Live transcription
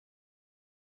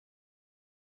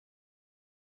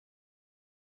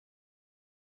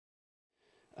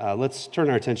Let's turn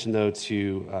our attention, though,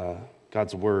 to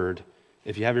God's Word.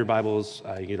 If you have your Bibles,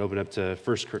 you can open up to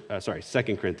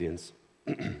 2 Corinthians.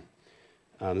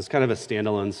 It's kind of a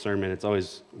standalone sermon. It's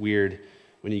always weird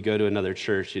when you go to another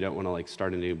church. You don't want to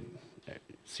start a new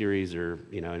series or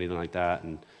anything like that.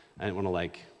 And I didn't want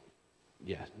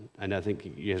to I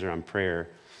think you guys are on prayer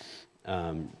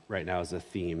right now as a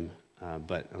theme.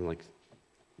 But I'm like,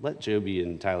 let Joby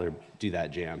and Tyler do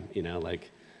that jam.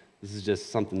 This is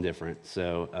just something different.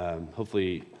 So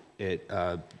hopefully it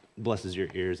blesses your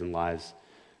ears and lives.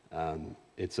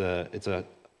 It's a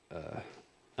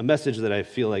message that I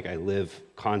feel like I live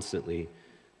constantly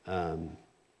in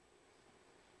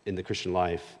the Christian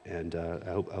life, and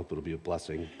I hope it'll be a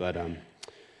blessing. But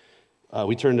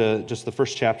we turn to just the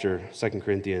first chapter, 2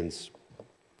 Corinthians.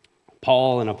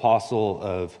 Paul, an apostle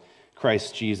of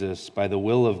Christ Jesus, by the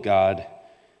will of God,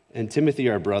 and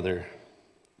Timothy, our brother,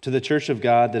 to the church of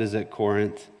God that is at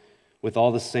Corinth, with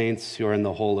all the saints who are in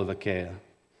the whole of Achaia.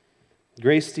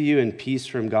 Grace to you and peace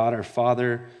from God our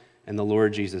Father and the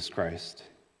Lord Jesus Christ.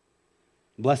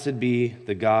 Blessed be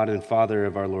the God and Father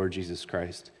of our Lord Jesus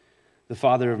Christ, the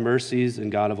Father of mercies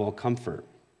and God of all comfort,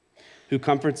 who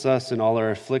comforts us in all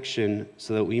our affliction,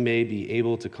 so that we may be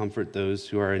able to comfort those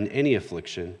who are in any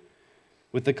affliction,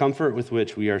 with the comfort with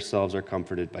which we ourselves are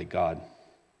comforted by God.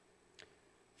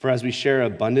 For as we share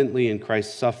abundantly in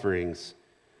Christ's sufferings,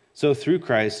 so through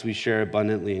Christ we share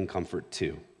abundantly in comfort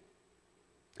too.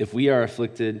 If we are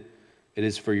afflicted, it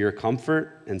is for your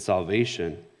comfort and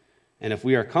salvation. And if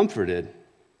we are comforted,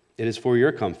 it is for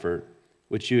your comfort,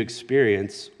 which you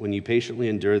experience when you patiently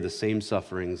endure the same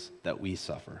sufferings that we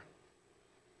suffer.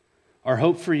 Our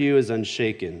hope for you is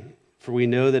unshaken, for we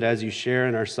know that as you share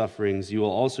in our sufferings, you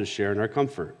will also share in our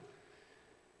comfort.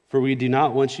 For we do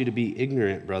not want you to be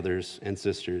ignorant, brothers and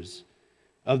sisters,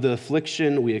 of the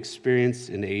affliction we experienced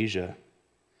in Asia.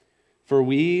 For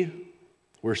we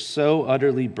were so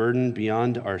utterly burdened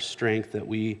beyond our strength that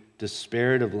we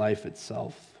despaired of life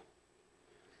itself.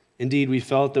 Indeed, we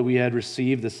felt that we had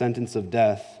received the sentence of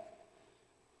death,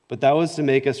 but that was to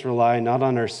make us rely not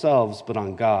on ourselves, but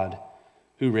on God,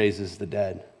 who raises the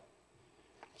dead.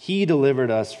 He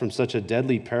delivered us from such a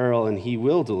deadly peril, and he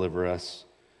will deliver us.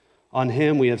 On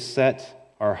him we have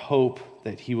set our hope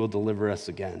that he will deliver us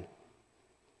again.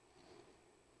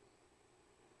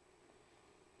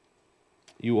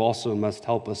 You also must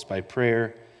help us by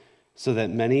prayer, so that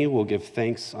many will give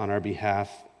thanks on our behalf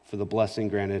for the blessing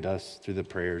granted us through the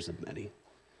prayers of many.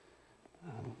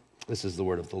 This is the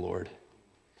word of the Lord.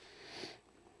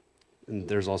 And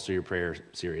there's also your prayer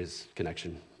series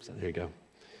connection. So there you go.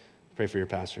 Pray for your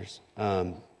pastors.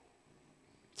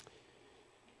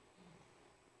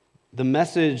 The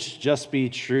message, just be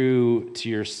true to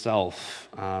yourself.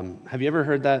 Have you ever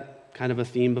heard that kind of a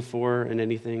theme before in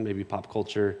anything, maybe pop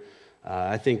culture?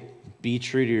 I think be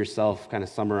true to yourself kind of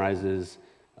summarizes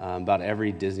about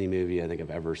every Disney movie I think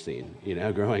I've ever seen,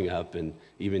 growing up and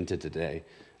even to today.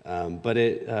 But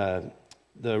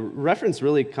the reference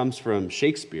really comes from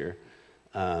Shakespeare,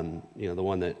 the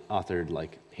one that authored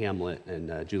Hamlet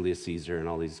and Julius Caesar and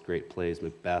all these great plays,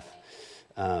 Macbeth.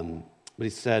 But he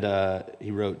said,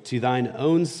 he wrote, "To thine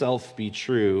own self be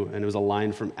true," and it was a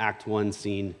line from Act 1,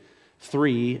 Scene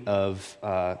 3 of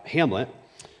Hamlet,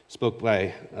 spoke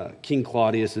by King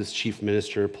Claudius's chief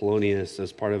minister, Polonius,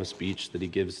 as part of a speech that he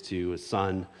gives to his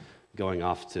son going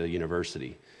off to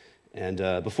university. And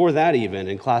before that even,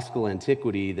 in classical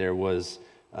antiquity, there was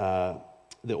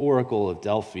the Oracle of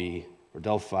Delphi, or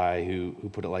Delphi, who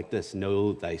put it like this: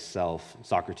 know thyself.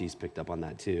 Socrates picked up on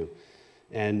that too.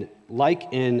 And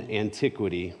like in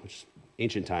antiquity, which is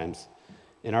ancient times,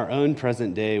 in our own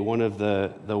present day, one of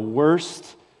the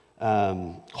worst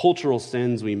cultural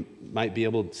sins we might be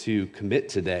able to commit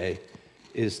today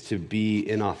is to be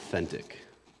inauthentic.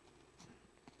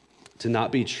 To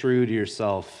not be true to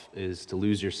yourself is to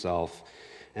lose yourself.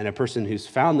 And a person who's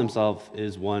found themselves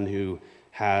is one who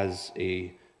has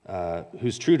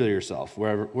who's true to yourself,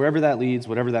 wherever that leads,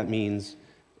 whatever that means.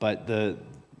 But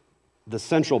the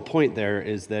central point there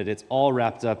is that it's all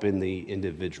wrapped up in the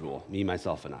individual, me,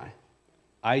 myself, and I.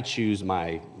 I choose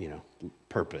my,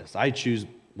 purpose. I choose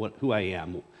who I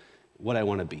am, what I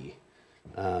want to be,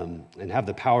 and have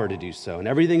the power to do so. And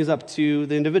everything is up to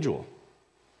the individual.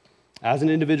 As an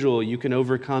individual, you can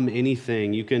overcome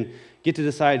anything. You can get to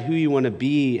decide who you want to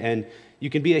be, and you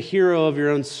can be a hero of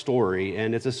your own story.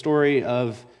 And it's a story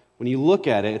of, when you look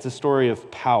at it, it's a story of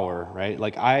power, right?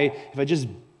 If I just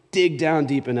dig down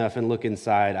deep enough and look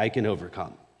inside, I can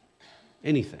overcome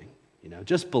anything.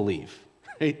 Just believe,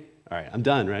 right? All right, I'm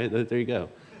done, right? There you go.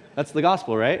 That's the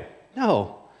gospel, right?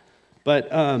 No. But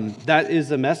that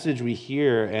is a message we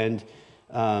hear, and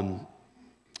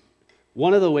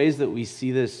One of the ways that we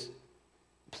see this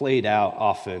played out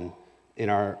often in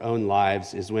our own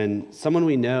lives is when someone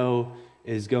we know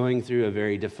is going through a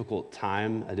very difficult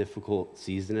time, a difficult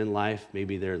season in life.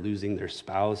 Maybe they're losing their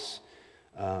spouse.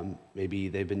 Maybe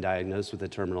they've been diagnosed with a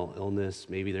terminal illness.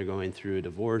 Maybe they're going through a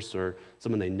divorce, or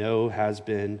someone they know has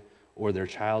been, or their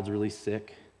child's really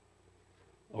sick,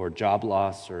 or job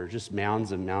loss, or just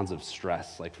mounds and mounds of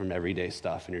stress, like from everyday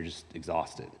stuff, and you're just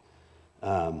exhausted.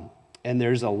 And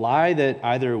there's a lie that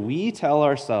either we tell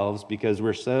ourselves because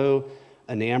we're so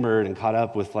enamored and caught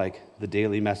up with like the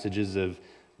daily messages of,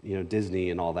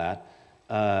 Disney and all that.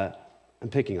 I'm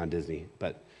picking on Disney,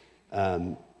 but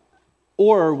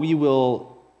or we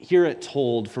will hear it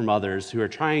told from others who are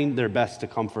trying their best to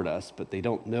comfort us, but they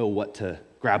don't know what to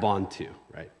grab onto,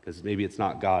 right? Because maybe it's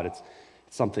not God, it's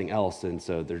something else, and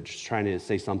so they're just trying to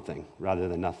say something rather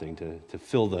than nothing to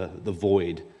fill the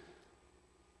void.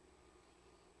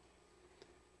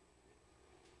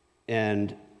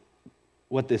 And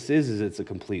what this is it's a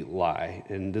complete lie.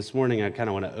 And this morning I kind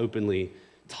of want to openly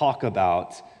talk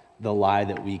about the lie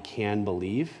that we can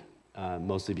believe,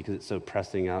 mostly because it's so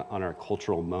pressing on our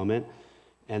cultural moment.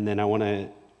 And then I want to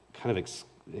kind of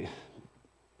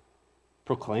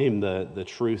proclaim the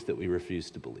truth that we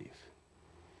refuse to believe.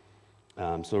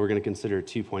 So we're going to consider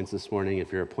 2 points this morning.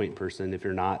 If you're a point person, if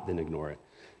you're not, then ignore it.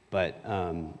 But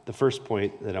the first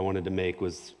point that I wanted to make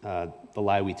was the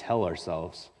lie we tell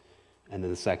ourselves. And then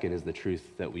the second is the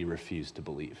truth that we refuse to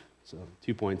believe. So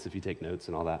 2 points if you take notes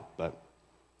and all that. But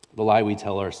the lie we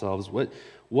tell ourselves,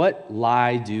 what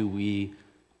lie do we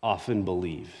often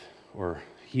believe or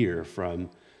hear from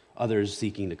others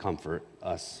seeking to comfort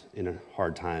us in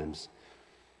hard times?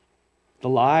 The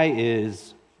lie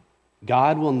is,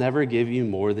 God will never give you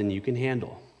more than you can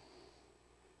handle.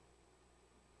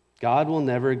 God will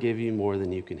never give you more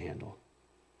than you can handle.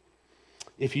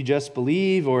 If you just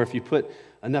believe, or if you put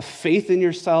enough faith in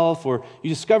yourself, or you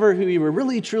discover who you were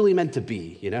really truly meant to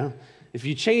be, if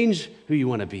you change who you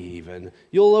want to be even,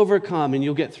 you'll overcome and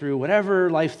you'll get through whatever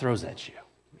life throws at you.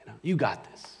 You got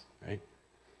this, right?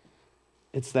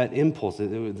 It's that impulse, the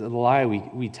lie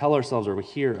we tell ourselves or we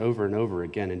hear over and over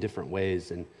again in different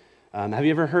ways. And have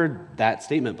you ever heard that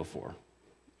statement before?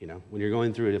 When you're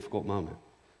going through a difficult moment.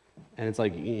 And it's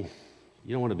like, you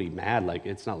don't want to be mad. Like,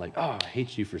 it's not like, oh, I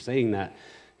hate you for saying that.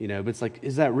 But it's like,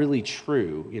 is that really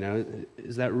true?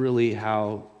 Is that really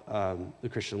how the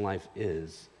Christian life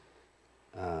is?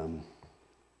 I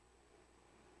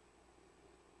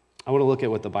want to look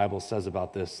at what the Bible says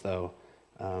about this, though.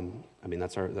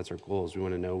 That's our goal. Is we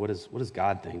want to know what does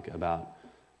God think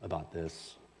about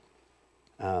this.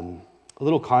 A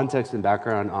little context and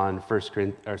background on 2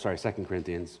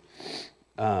 Corinthians.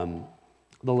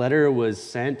 The letter was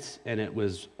sent and it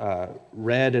was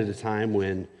read at a time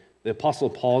when the Apostle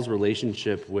Paul's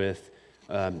relationship with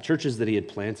churches that he had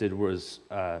planted was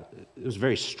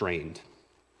very strained.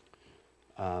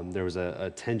 There was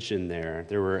a tension there.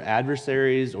 There were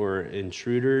adversaries or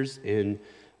intruders in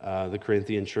the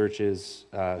Corinthian churches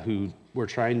who were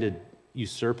trying to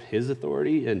usurp his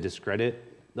authority and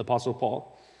discredit the Apostle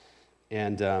Paul.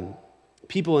 And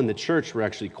people in the church were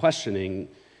actually questioning,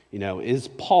 is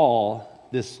Paul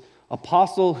this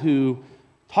apostle who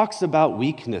talks about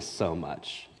weakness so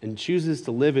much and chooses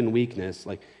to live in weakness?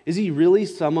 Like, is he really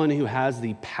someone who has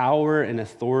the power and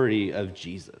authority of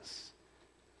Jesus?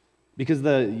 Because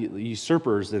the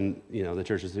usurpers in the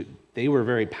churches, they were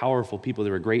very powerful people.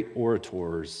 They were great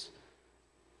orators.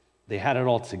 They had it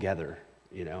all together,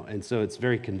 and so it's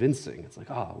very convincing. It's like,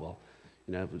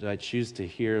 do I choose to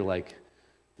hear like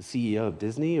the CEO of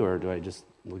Disney, or do I just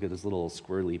look at this little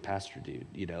squirrely pastor dude?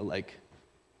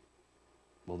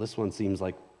 This one seems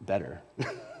like better,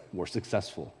 more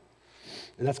successful.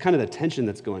 And that's kind of the tension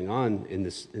that's going on in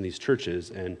these churches.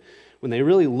 And when they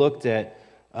really looked at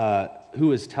who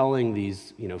was telling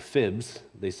these fibs,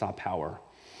 they saw power.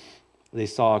 They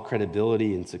saw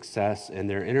credibility and success, and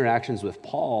their interactions with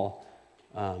Paul.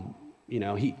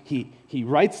 He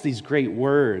writes these great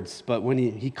words, but when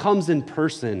he comes in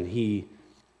person, he's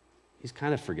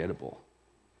kind of forgettable.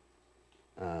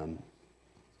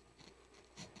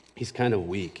 He's kind of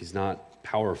weak. He's not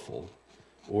powerful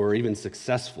or even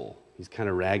successful. He's kind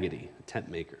of raggedy, a tent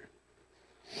maker.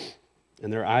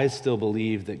 And their eyes still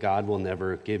believe that God will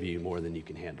never give you more than you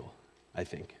can handle, I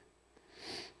think.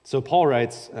 So Paul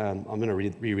writes, I'm going to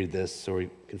reread this so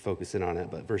we can focus in on it,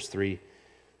 but verse 3,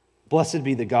 "Blessed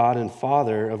be the God and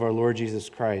Father of our Lord Jesus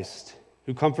Christ,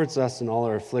 who comforts us in all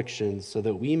our afflictions, so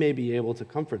that we may be able to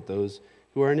comfort those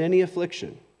who are in any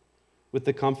affliction, with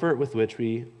the comfort with which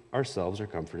we ourselves are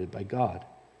comforted by God.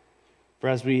 For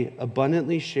as we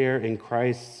abundantly share in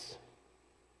Christ's,"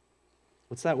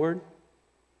 what's that word?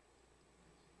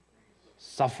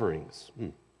 Sufferings.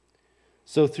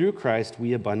 So through Christ,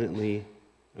 we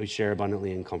share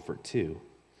abundantly in comfort too.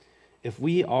 If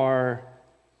we are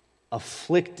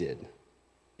afflicted,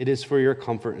 it is for your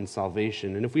comfort and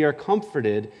salvation. And if we are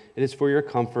comforted, it is for your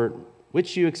comfort,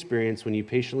 which you experience when you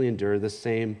patiently endure the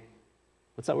same,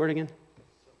 what's that word again?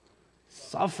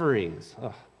 Sufferings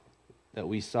that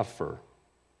we suffer.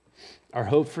 Our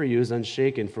hope for you is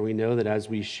unshaken, for we know that as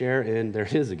we share in, there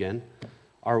it is again,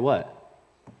 our what?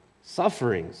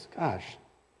 Sufferings. Gosh,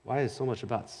 why is so much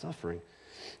about suffering?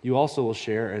 You also will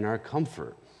share in our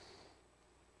comfort.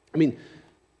 I mean,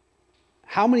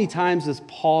 how many times does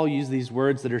Paul use these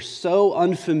words that are so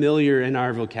unfamiliar in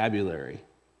our vocabulary?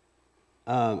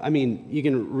 You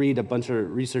can read a bunch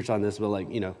of research on this, but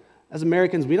as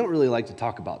Americans, we don't really like to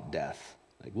talk about death.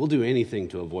 We'll do anything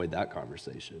to avoid that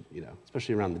conversation,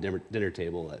 especially around the dinner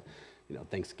table at,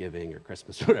 Thanksgiving or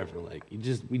Christmas or whatever.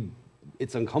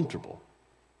 It's uncomfortable.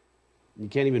 You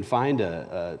can't even find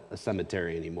a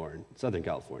cemetery anymore in Southern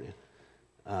California.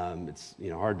 It's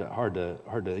hard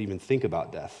to even think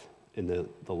about death in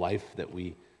the life that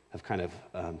we have kind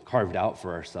of carved out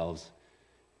for ourselves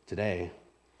today.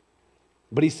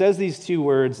 But he says these two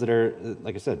words that are,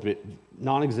 like I said,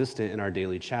 non-existent in our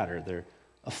daily chatter. They're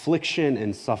affliction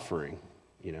and suffering.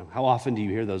 How often do you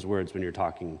hear those words when you're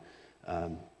talking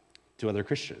to other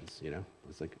Christians?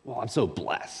 It's like, well, I'm so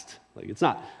blessed. It's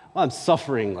not, well, I'm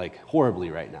suffering horribly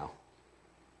right now.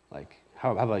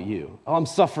 How about you? Oh, I'm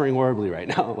suffering horribly right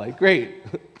now. Great,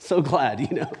 so glad,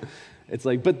 It's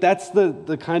but that's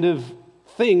the kind of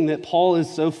thing that Paul is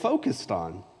so focused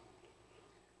on.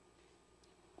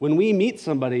 When we meet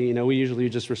somebody, we usually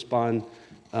just respond,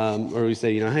 or we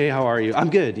say, hey, how are you? I'm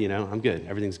good, I'm good.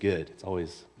 Everything's good. It's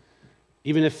always,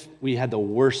 even if we had the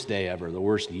worst day ever, the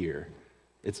worst year,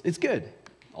 it's good.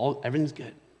 Everything's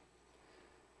good.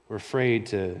 We're afraid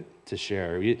to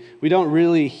share. We don't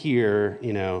really hear,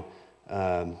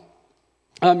 I'm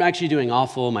actually doing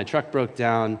awful. My truck broke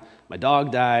down. My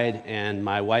dog died, and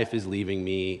my wife is leaving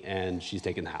me, and she's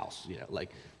taking the house.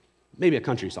 Maybe a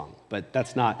country song, but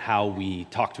that's not how we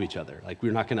talk to each other.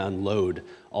 We're not going to unload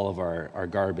all of our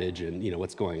garbage and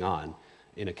what's going on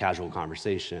in a casual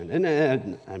conversation.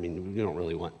 And we don't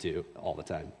really want to all the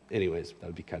time. Anyways, that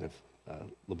would be kind of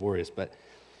laborious. But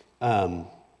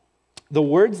the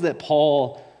words that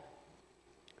Paul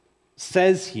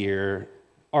says here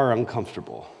are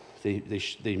uncomfortable.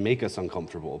 They make us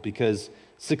uncomfortable because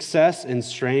success and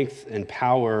strength and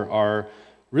power are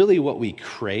really what we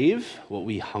crave, what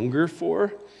we hunger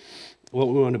for, what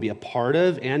we want to be a part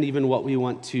of, and even what we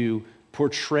want to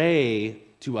portray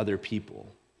to other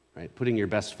people, right? Putting your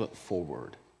best foot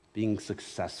forward, being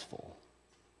successful.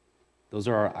 Those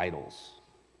are our idols.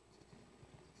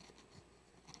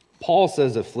 Paul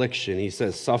says affliction, he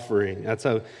says suffering. That's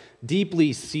how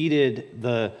deeply seated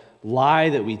the lie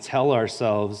that we tell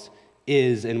ourselves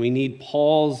is, and we need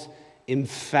Paul's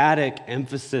emphatic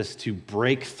emphasis to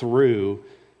break through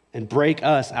and break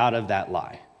us out of that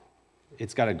lie.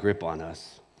 It's got a grip on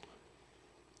us.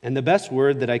 And the best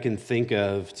word that I can think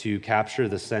of to capture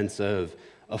the sense of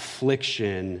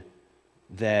affliction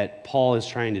that Paul is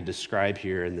trying to describe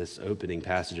here in this opening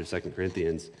passage of 2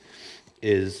 Corinthians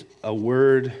is the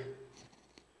word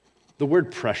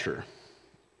pressure.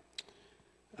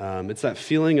 It's that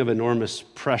feeling of enormous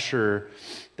pressure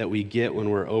that we get when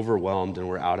we're overwhelmed and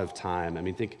we're out of time.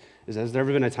 Has there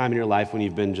ever been a time in your life when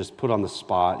you've been just put on the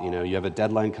spot? You have a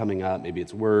deadline coming up, maybe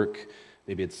it's work,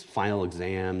 maybe it's final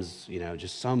exams,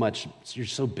 just so much, you're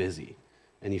so busy,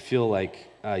 and you feel like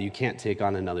you can't take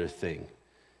on another thing.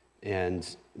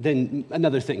 And then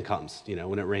another thing comes,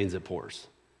 when it rains, it pours.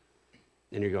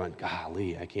 And you're going,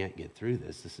 golly, I can't get through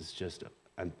this. This is just,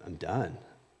 I'm done.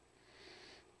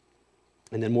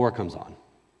 And then more comes on.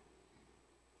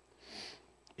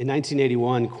 In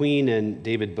 1981, Queen and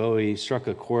David Bowie struck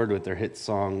a chord with their hit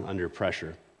song, Under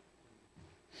Pressure.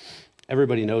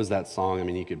 Everybody knows that song.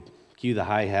 You could cue the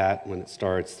hi-hat when it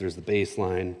starts. There's the bass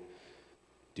line,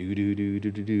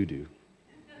 do-do-do-do-do-do-do.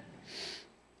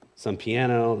 Some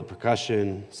piano, the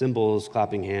percussion, cymbals,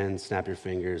 clapping hands, snap your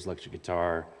fingers, electric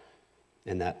guitar,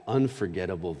 and that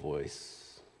unforgettable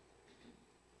voice.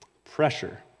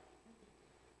 Pressure.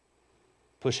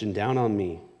 Pushing down on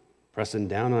me, pressing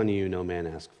down on you, no man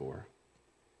asked for.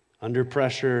 Under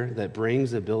pressure that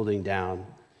brings a building down,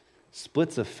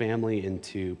 splits a family in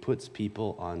two, puts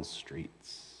people on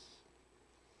streets.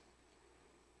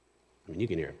 You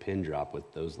can hear a pin drop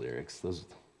with those lyrics.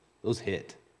 Those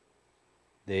hit.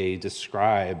 They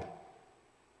describe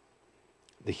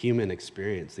the human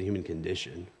experience, the human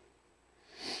condition.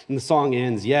 And the song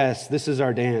ends, yes, this is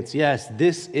our dance. Yes,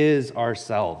 this is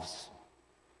ourselves.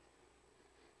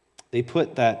 They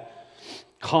put that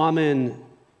common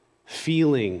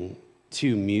feeling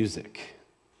to music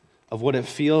of what it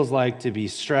feels like to be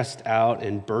stressed out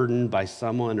and burdened by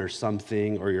someone or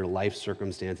something or your life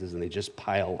circumstances, and they just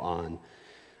pile on.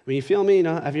 I mean, you feel me?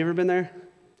 Have you ever been there?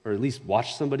 Or at least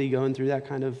watched somebody going through that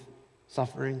kind of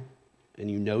suffering, and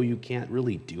you can't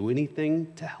really do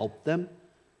anything to help them?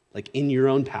 Like in your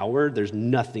own power, there's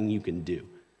nothing you can do.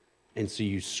 And so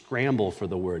you scramble for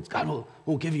the words. God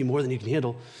won't give you more than you can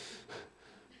handle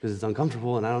because it's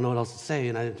uncomfortable and I don't know what else to say,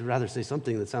 and I'd rather say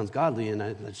something that sounds godly, and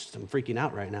I'm freaking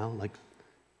out right now. Like,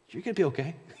 you're going to be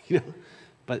okay,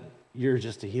 But you're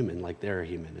just a human like they're a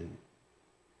human. And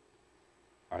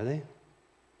are they?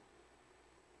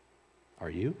 Are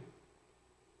you?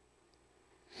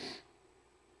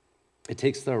 It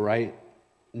takes the right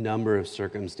number of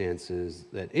circumstances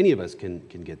that any of us can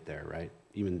get there, right?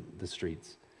 Even the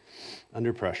streets,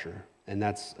 under pressure. And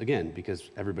that's, again, because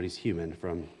everybody's human,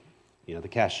 from the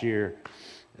cashier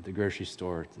at the grocery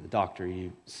store to the doctor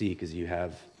you see because you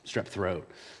have strep throat,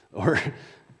 or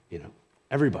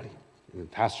everybody, the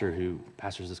pastor who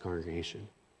pastors this congregation.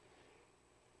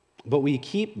 But we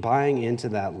keep buying into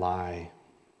that lie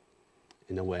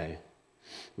in a way.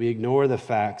 We ignore the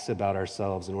facts about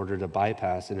ourselves in order to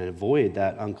bypass and avoid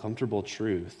that uncomfortable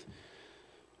truth.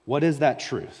 What is that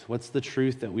truth? What's the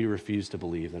truth that we refuse to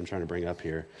believe that I'm trying to bring up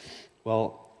here?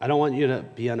 Well, I don't want you to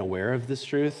be unaware of this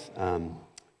truth.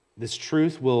 This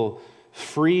truth will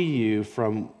free you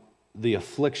from the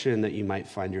affliction that you might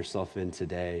find yourself in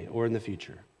today or in the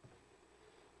future.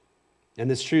 And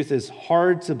this truth is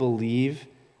hard to believe,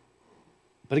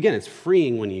 but again, it's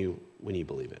freeing when you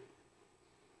believe it.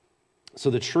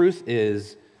 So the truth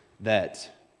is that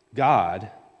God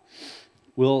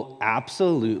will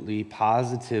absolutely,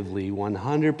 positively,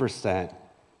 100%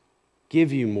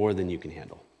 give you more than you can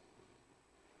handle.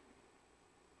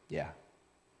 Yeah.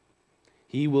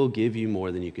 He will give you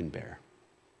more than you can bear.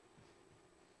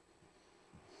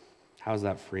 How's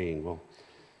that freeing? Well,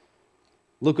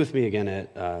 look with me again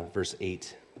at verse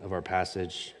 8 of our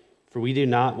passage. For we do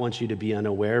not want you to be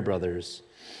unaware, brothers,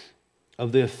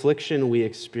 of the affliction we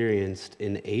experienced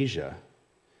in Asia.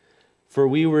 For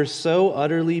we were so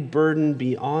utterly burdened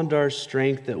beyond our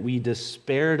strength that we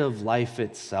despaired of life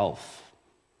itself.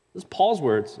 This is Paul's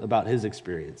words about his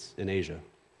experience in Asia.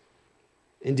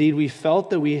 Indeed, we felt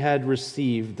that we had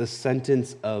received the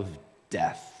sentence of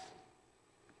death.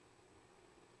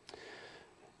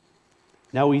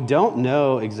 Now, we don't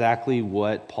know exactly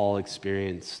what Paul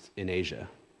experienced in Asia.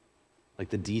 Like,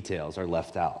 the details are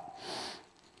left out.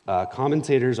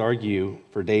 Commentators argue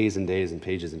for days and days and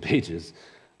pages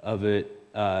of it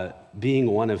being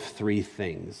one of three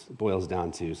things, it boils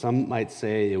down to. Some might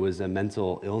say it was a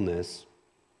mental illness.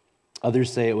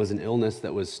 Others say it was an illness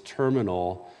that was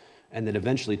terminal and that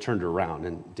eventually turned around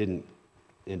and didn't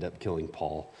end up killing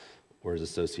Paul or his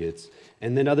associates.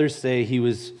 And then others say he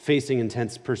was facing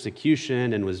intense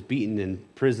persecution and was beaten in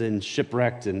prison,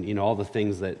 shipwrecked, and all the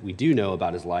things that we do know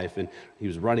about his life. And he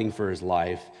was running for his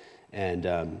life, and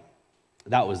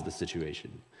that was the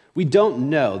situation. We don't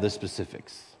know the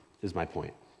specifics, is my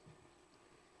point.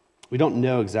 We don't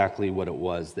know exactly what it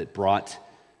was that brought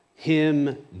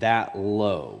him that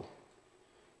low.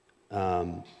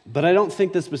 But I don't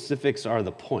think the specifics are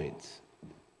the point.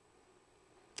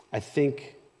 I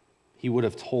think he would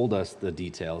have told us the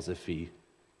details if he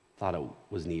thought it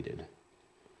was needed.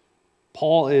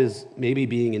 Paul is maybe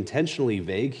being intentionally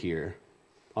vague here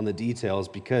on the details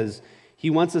because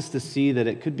he wants us to see that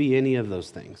it could be any of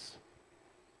those things.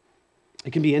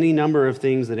 It can be any number of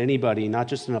things that anybody, not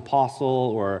just an apostle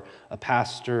or a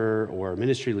pastor or a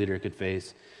ministry leader, could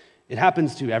face. It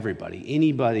happens to everybody.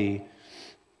 Anybody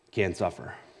can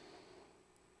suffer.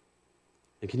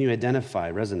 And can you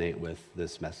resonate with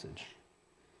this message?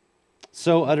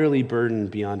 So utterly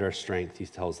burdened beyond our strength, he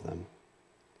tells them.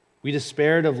 We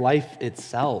despaired of life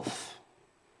itself.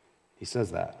 He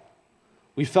says that.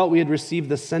 We felt we had received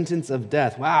the sentence of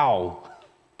death. Wow,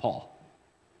 Paul.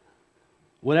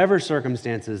 Whatever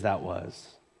circumstances that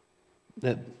was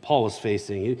that Paul was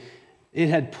facing, it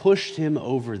had pushed him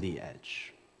over the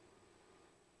edge.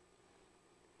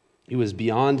 It was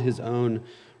beyond his own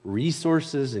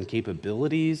resources and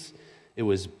capabilities. It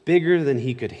was bigger than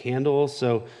he could handle.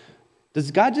 So does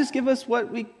God just give us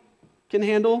what we can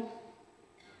handle?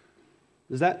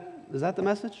 Is that the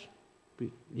message?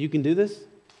 You can do this?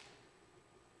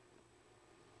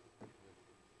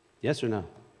 Yes or no?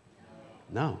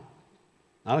 No.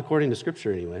 Not according to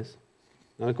Scripture anyways.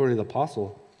 Not according to the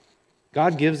apostle.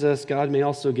 God gives us, God may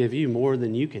also give you more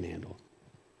than you can handle.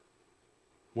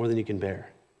 More than you can bear.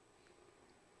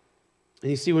 And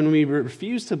you see, when we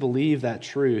refuse to believe that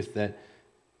truth, that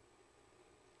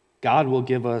God will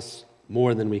give us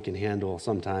more than we can handle.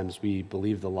 Sometimes we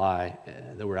believe the lie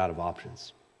that we're out of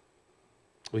options.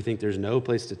 We think there's no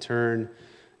place to turn,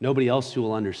 nobody else who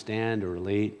will understand or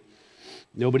relate,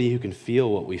 nobody who can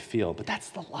feel what we feel. But that's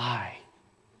the lie.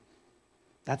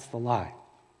 That's the lie.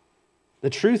 The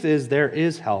truth is there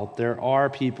is help. There are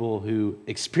people who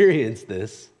experience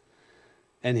this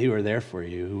and who are there for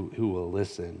you, who will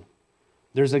listen.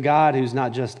 There's a God who's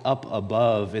not just up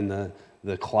above in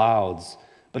the clouds,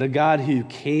 but a God who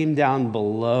came down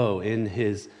below in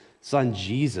his son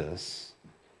Jesus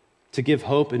to give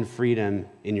hope and freedom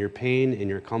in your pain, in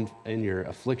your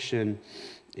affliction,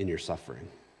 in your suffering.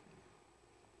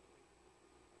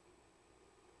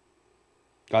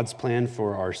 God's plan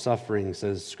for our suffering,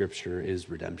 says Scripture, is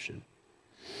redemption,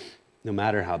 no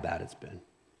matter how bad it's been.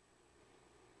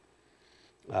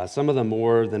 Some of the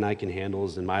more than I can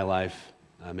handles in my life,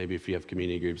 maybe if you have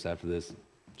community groups after this,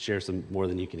 share some more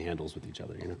than you can handles with each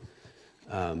other,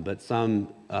 but some,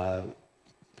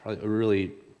 probably a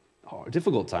really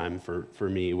difficult time for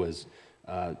me was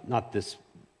not this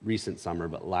recent summer,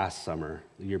 but last summer,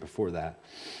 the year before that.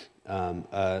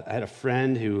 I had a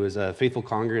friend who was a faithful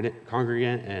congregant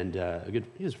and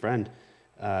he was a friend.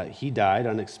 He died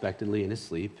unexpectedly in his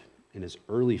sleep in his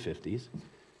early 50s.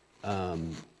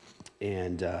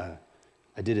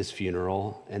 I did his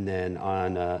funeral, and then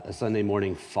on a Sunday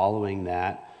morning following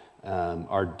that,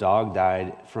 our dog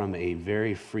died from a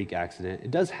very freak accident.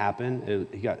 It does happen.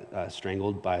 He got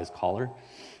strangled by his collar.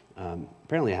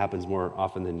 Apparently it happens more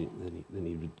often than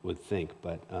you would think,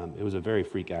 but it was a very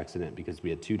freak accident because we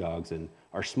had two dogs, and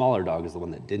our smaller dog is the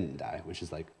one that didn't die, which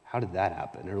is like, how did that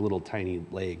happen? Her little tiny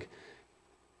leg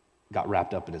got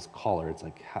wrapped up in his collar. It's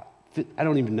like, I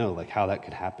don't even know like how that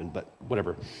could happen, but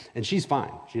whatever. And she's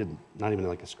fine. She had not even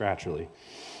like a scratch really.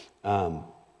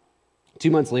 2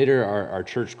 months later, our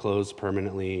church closed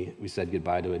permanently. We said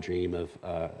goodbye to a dream of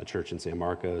a church in San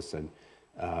Marcos. And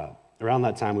around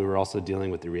that time, we were also dealing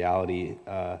with the reality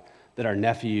that our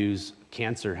nephew's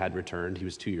cancer had returned. He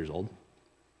was 2 years old.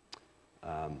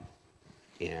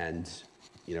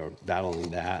 Battling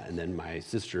that. And then my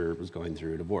sister was going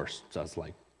through a divorce. So I was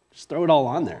like, just throw it all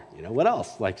on there. What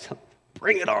else? Like,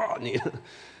 bring it on.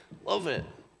 Love it.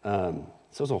 So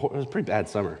it was a pretty bad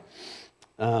summer.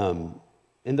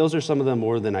 And those are some of the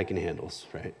more than I can handles,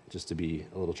 right? Just to be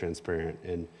a little transparent.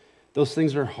 And those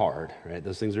things are hard, right?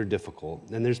 Those things are difficult.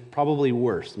 And there's probably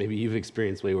worse. Maybe you've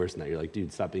experienced way worse than that. You're like,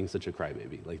 dude, stop being such a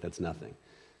crybaby. Like, that's nothing.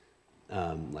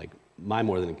 Like, my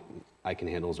more than I can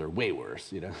handles are way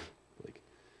worse, Like,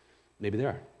 maybe they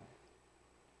are.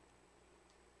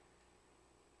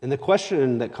 And the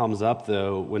question that comes up,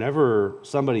 though, whenever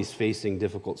somebody's facing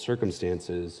difficult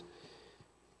circumstances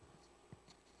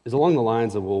is along the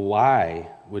lines of, well, why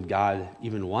would God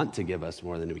even want to give us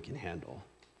more than we can handle?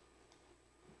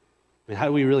 I mean, how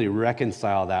do we really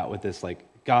reconcile that with this, like,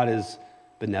 God is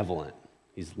benevolent,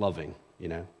 he's loving,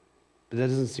 But that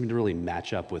doesn't seem to really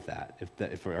match up with that.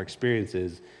 If our experience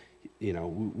is,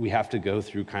 we have to go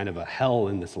through kind of a hell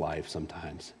in this life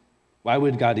sometimes. Why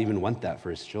would God even want that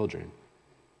for his children?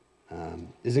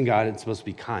 Isn't God supposed to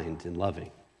be kind and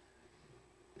loving?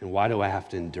 And why do I have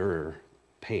to endure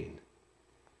pain?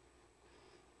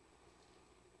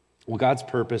 Well, God's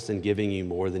purpose in giving you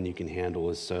more than you can handle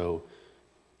is so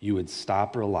you would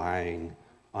stop relying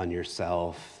on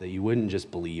yourself, that you wouldn't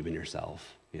just believe in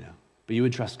yourself, but you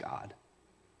would trust God.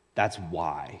 That's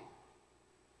why.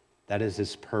 That is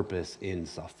his purpose in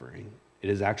suffering. It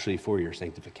is actually for your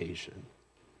sanctification.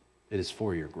 It is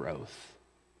for your growth.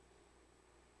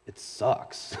 It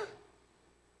sucks.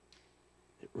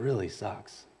 It really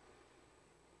sucks.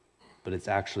 But it's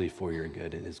actually for your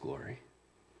good and his glory.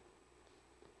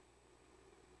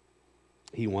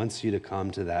 He wants you to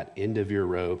come to that end of your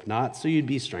rope, not so you'd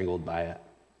be strangled by it.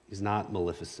 He's not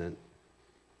maleficent.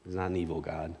 He's not an evil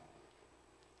God.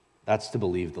 That's to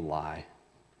believe the lie.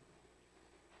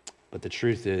 But the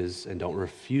truth is, and don't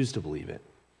refuse to believe it,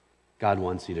 God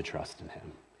wants you to trust in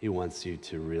him. He wants you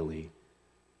to really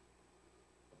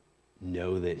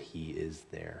know that he is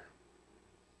there.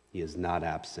 He is not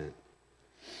absent.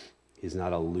 He's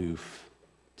not aloof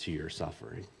to your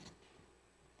suffering.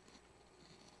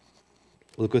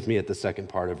 Look with me at the second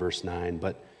part of verse 9.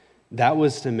 But that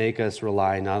was to make us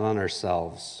rely not on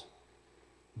ourselves,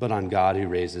 but on God who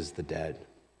raises the dead.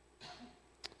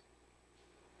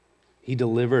 He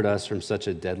delivered us from such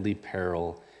a deadly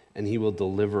peril, and he will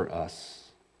deliver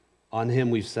us. On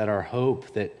him we've set our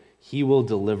hope that he will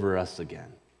deliver us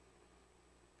again.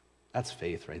 That's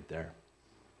faith right there.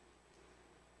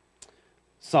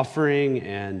 Suffering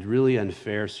and really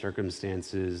unfair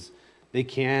circumstances they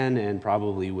can and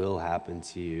probably will happen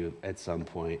to you at some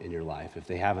point in your life if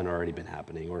they haven't already been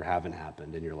happening or haven't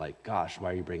happened, and you're like, gosh,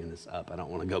 why are you bringing this up? I don't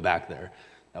want to go back there.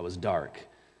 That was dark.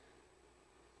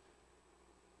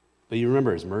 But you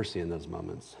remember his mercy in those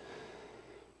moments.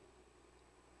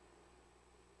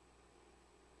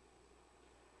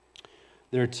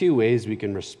 There are two ways we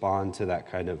can respond to that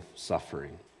kind of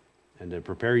suffering, and to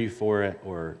prepare you for it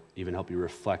or even help you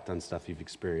reflect on stuff you've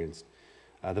experienced.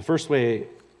 The first way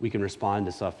we can respond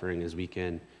to suffering is we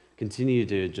can continue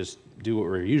to just do what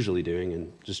we're usually doing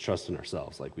and just trust in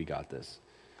ourselves, like we got this.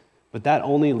 But that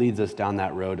only leads us down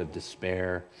that road of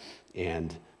despair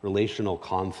and relational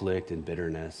conflict and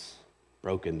bitterness,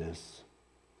 brokenness.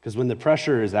 Because when the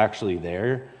pressure is actually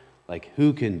there, like,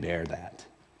 who can bear that?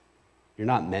 You're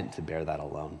not meant to bear that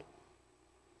alone.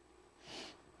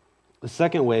 The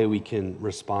second way we can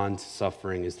respond to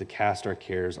suffering is to cast our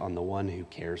cares on the one who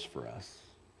cares for us.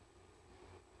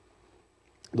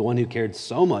 The one who cared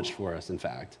so much for us, in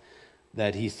fact,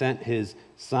 that he sent his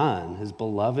son, his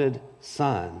beloved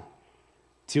son,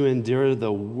 to endure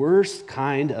the worst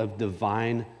kind of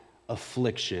divine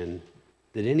affliction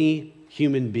that any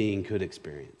human being could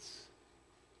experience.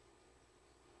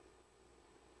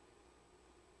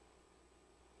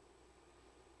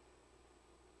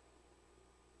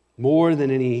 More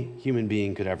than any human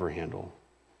being could ever handle.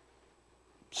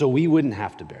 So we wouldn't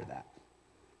have to bear that.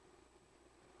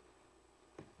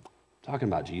 Talking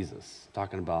about Jesus,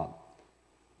 talking about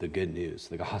the good news,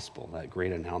 the gospel, that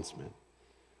great announcement.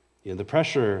 You know, the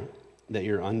pressure that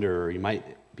you're under, or you might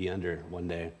be under one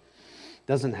day,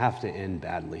 doesn't have to end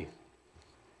badly.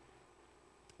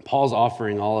 Paul's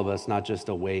offering all of us not just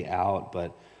a way out,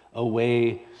 but a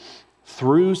way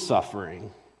through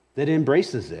suffering that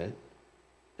embraces it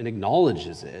and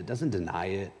acknowledges it, doesn't deny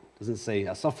it, doesn't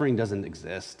say suffering doesn't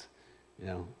exist. You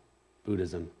know,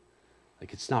 Buddhism,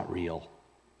 like, it's not real.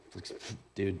 It's like,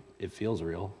 dude, it feels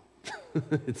real.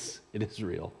 It is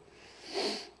real.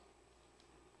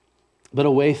 But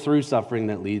a way through suffering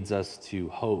that leads us to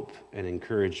hope and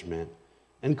encouragement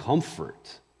and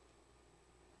comfort.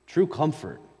 True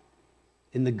comfort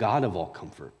in the God of all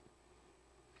comfort.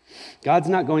 God's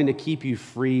not going to keep you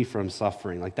free from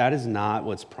suffering. Like, that is not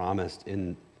what's promised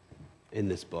in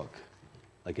this book.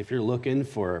 Like, if you're looking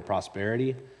for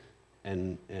prosperity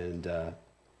and a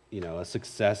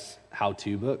success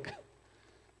how-to book,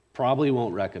 probably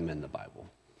won't recommend the Bible.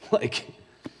 Like,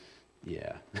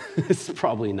 yeah, it's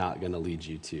probably not going to lead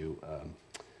you to,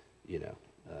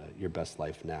 your best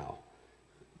life now.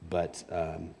 But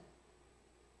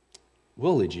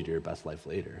will lead you to your best life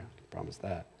later. I can promise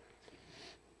that.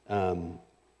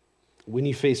 When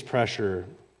you face pressure,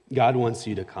 God wants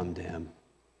you to come to him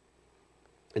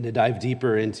and to dive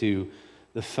deeper into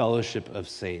the fellowship of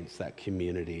saints, that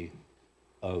community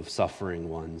of suffering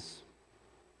ones,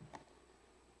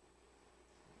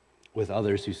 with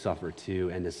others who suffer too,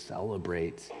 and to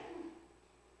celebrate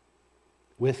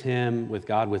with him, with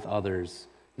God, with others,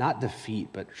 not defeat,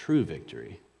 but true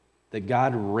victory, that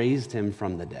God raised him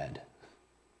from the dead.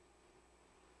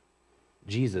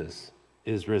 Jesus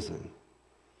is risen.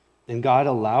 And God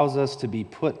allows us to be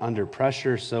put under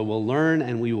pressure, so we'll learn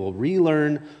and we will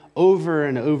relearn over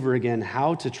and over again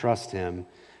how to trust him,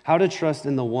 how to trust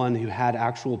in the one who had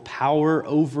actual power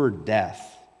over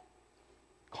death,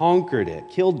 conquered it,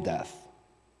 killed death,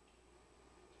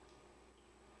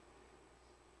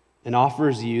 and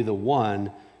offers you the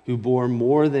one who bore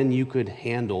more than you could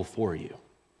handle for you.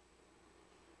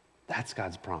 That's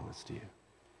God's promise to you.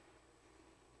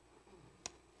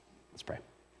 Let's pray.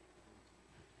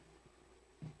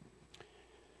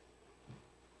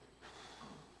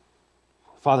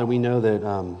 Father, we know that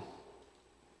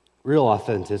real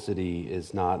authenticity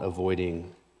is not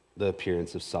avoiding the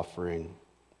appearance of suffering.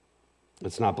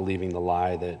 It's not believing the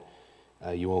lie that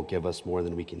you won't give us more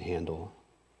than we can handle.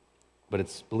 But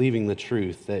it's believing the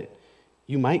truth that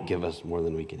you might give us more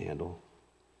than we can handle.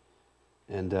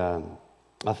 And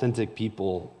authentic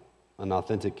people, an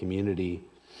authentic community,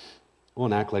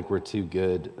 won't act like we're too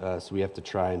good, so we have to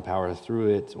try and power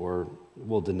through it, or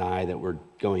we'll deny that we're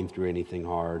going through anything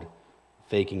hard,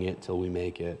 faking it till we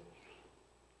make it.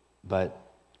 But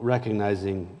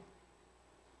recognizing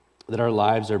that our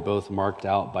lives are both marked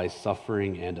out by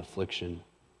suffering and affliction.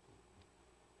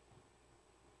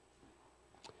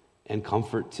 And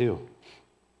comfort too.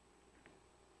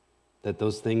 That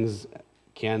those things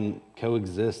can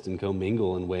coexist and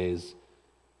commingle in ways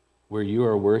where you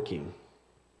are working.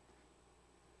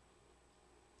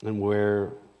 And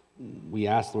where we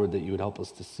ask, Lord, that you would help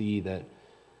us to see that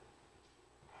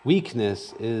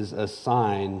weakness is a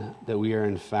sign that we are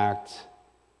in fact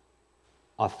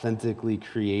authentically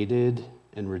created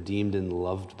and redeemed and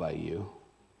loved by you.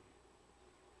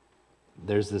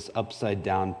 There's this upside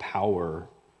down power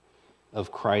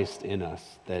of Christ in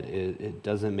us that it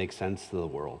doesn't make sense to the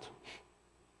world.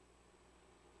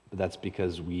 But that's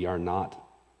because we are not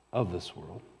of this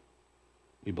world.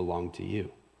 We belong to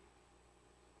you.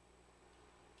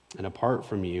 And apart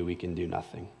from you, we can do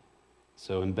nothing.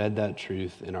 So embed that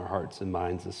truth in our hearts and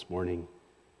minds this morning,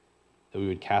 that we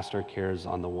would cast our cares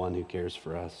on the one who cares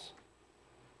for us.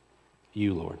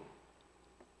 You, Lord.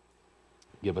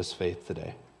 Give us faith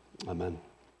today. Amen.